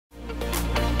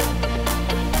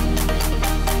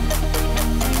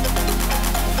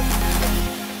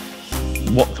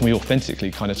what can we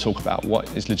authentically kind of talk about, what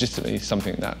is legitimately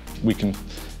something that we can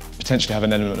potentially have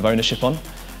an element of ownership on.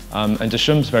 And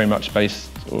Deshum's very much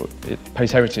it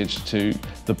pays heritage to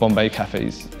the Bombay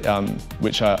cafes,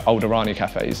 which are old Irani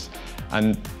cafes.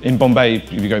 And in Bombay,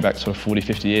 if you go back sort of 40,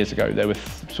 50 years ago, there were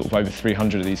sort of over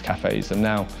 300 of these cafes, and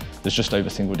now there's just over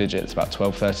single digits, about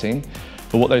 12, 13.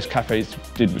 But what those cafes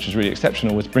did, which was really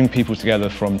exceptional, was bring people together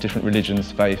from different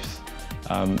religions, faiths,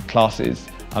 classes,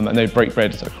 and they'd break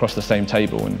bread across the same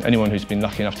table. And anyone who's been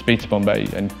lucky enough to be to Bombay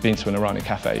and been to an Irani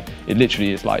cafe, it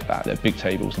literally is like that. They're big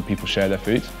tables and people share their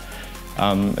food.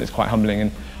 It's quite humbling.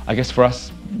 And I guess for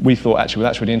us, we thought actually, well,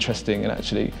 that's really interesting, and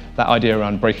actually that idea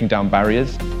around breaking down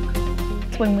barriers.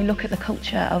 When we look at the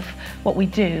culture of what we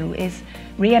do is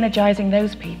re-energising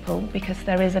those people, because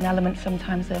there is an element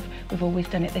sometimes of we've always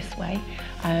done it this way,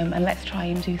 and let's try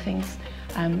and do things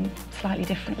slightly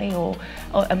differently, or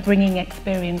bringing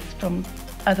experience from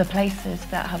other places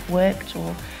that have worked,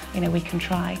 or we can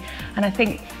try. And I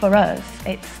think for us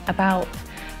it's about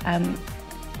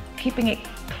keeping it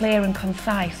clear and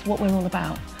concise what we're all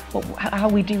about, how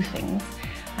we do things,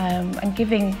 and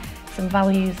giving some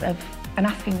values and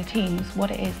asking the teams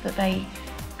what it is that they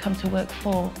come to work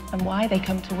for, and why they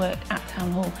come to work at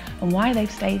Town Hall, and why they've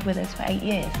stayed with us for 8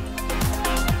 years.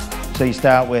 So you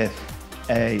start with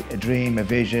a dream, a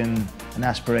vision, an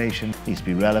aspiration. It needs to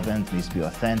be relevant, it needs to be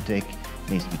authentic,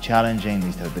 it needs to be challenging, it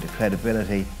needs to have a bit of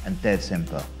credibility, and dead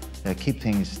simple. Keep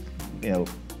things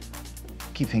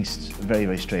very,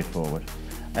 very straightforward.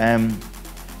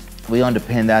 We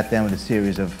underpin that then with a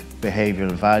series of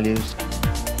behavioural values,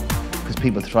 because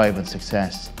people thrive on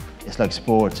success. It's like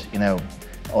sport,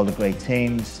 all the great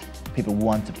teams, people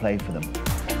want to play for them.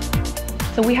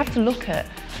 So we have to look at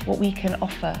what we can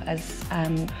offer as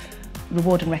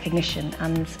reward and recognition,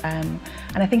 and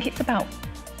I think it's about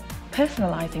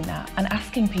personalising that and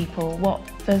asking people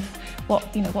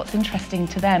what's interesting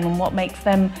to them and what makes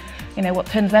them, what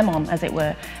turns them on, as it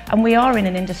were. And we are in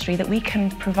an industry that we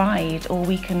can provide, or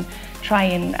we can try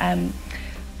and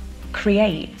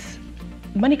create.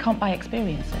 Money can't buy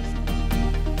experiences.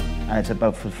 And it's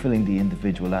about fulfilling the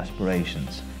individual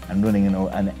aspirations and running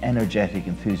an energetic,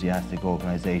 enthusiastic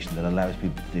organisation that allows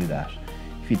people to do that.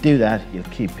 If you do that, you'll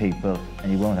keep people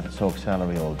and you won't have to talk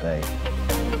salary all day.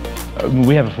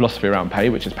 We have a philosophy around pay,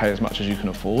 which is pay as much as you can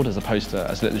afford, as opposed to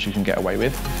as little as you can get away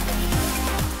with.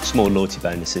 Small loyalty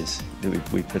bonuses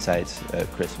that we put out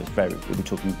at Christmas, we're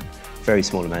talking very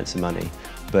small amounts of money,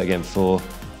 but again, for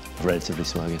relatively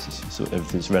small, I guess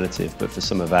everything's relative, but for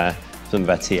some of our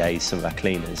TAs, some of our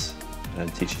cleaners,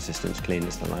 teacher assistants,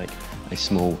 cleaners, and the like, a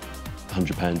small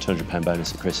 £100, £200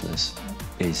 bonus at Christmas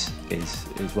is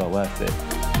well worth it.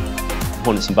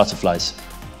 Hornets and butterflies.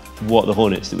 What are the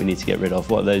hornets that we need to get rid of?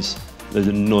 What are those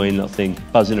annoying little things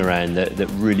buzzing around that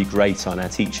really grate on our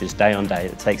teachers day on day,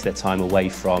 that takes their time away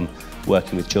from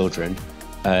working with children,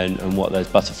 and what are those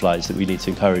butterflies that we need to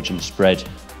encourage and spread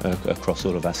across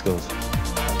all of our schools.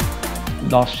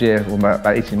 Last year, or about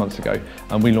 18 months ago,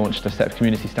 we launched a set of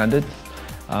community standards,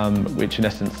 which in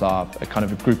essence are a kind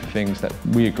of a group of things that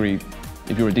we agree,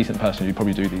 if you're a decent person, you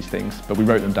probably do these things, but we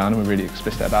wrote them down and we're really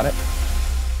explicit about it.